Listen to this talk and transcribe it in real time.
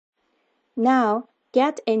Now,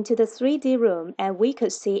 get into the 3D room and we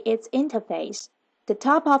could see its interface. The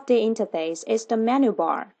top of the interface is the menu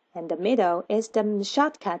bar, and the middle is the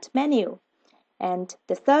shortcut menu, and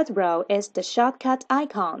the third row is the shortcut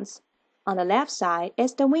icons. On the left side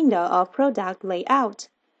is the window of product layout.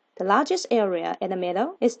 The largest area in the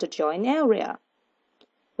middle is the join area.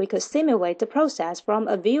 We could simulate the process from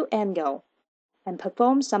a view angle and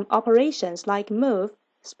perform some operations like move,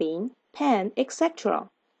 spin, pan, etc.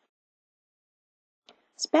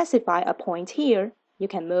 Specify a point here. You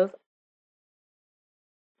can move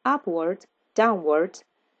upward, downward,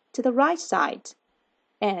 to the right side,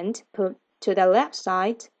 and put to the left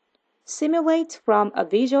side. Simulate from a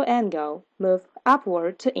visual angle, move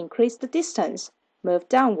upward to increase the distance, move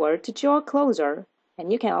downward to draw closer,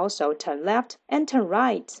 and you can also turn left and turn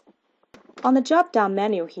right. On the drop-down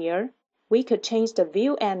menu here, we could change the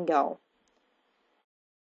view angle.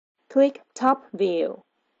 Click Top View,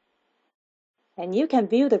 and you can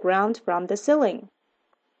view the ground from the ceiling.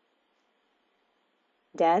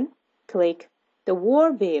 Then, click the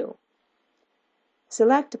Wall View.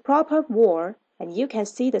 Select the proper wall, and you can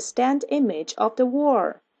see the stand image of the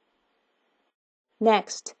wall.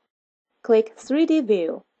 Next, click 3D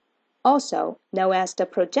View, also known as the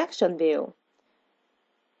Projection View.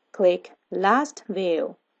 Click Last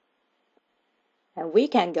View, and we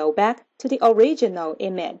can go back to the original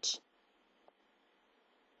image.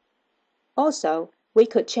 Also, we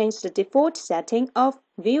could change the default setting of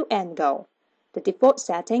view angle. The default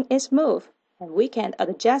setting is Move, and we can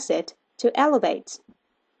adjust it to Elevate.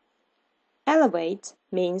 Elevate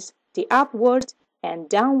means the upward and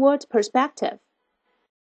downward perspective.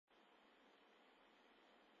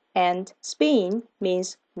 And Spin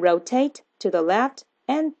means rotate to the left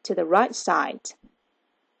and to the right side.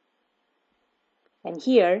 And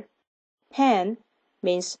here, Pan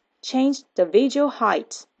means change the visual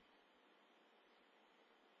height.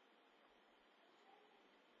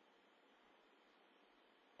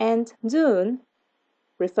 And Zoom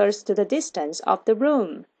refers to the distance of the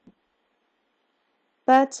room.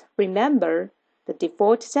 But remember, the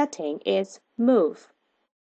default setting is Move.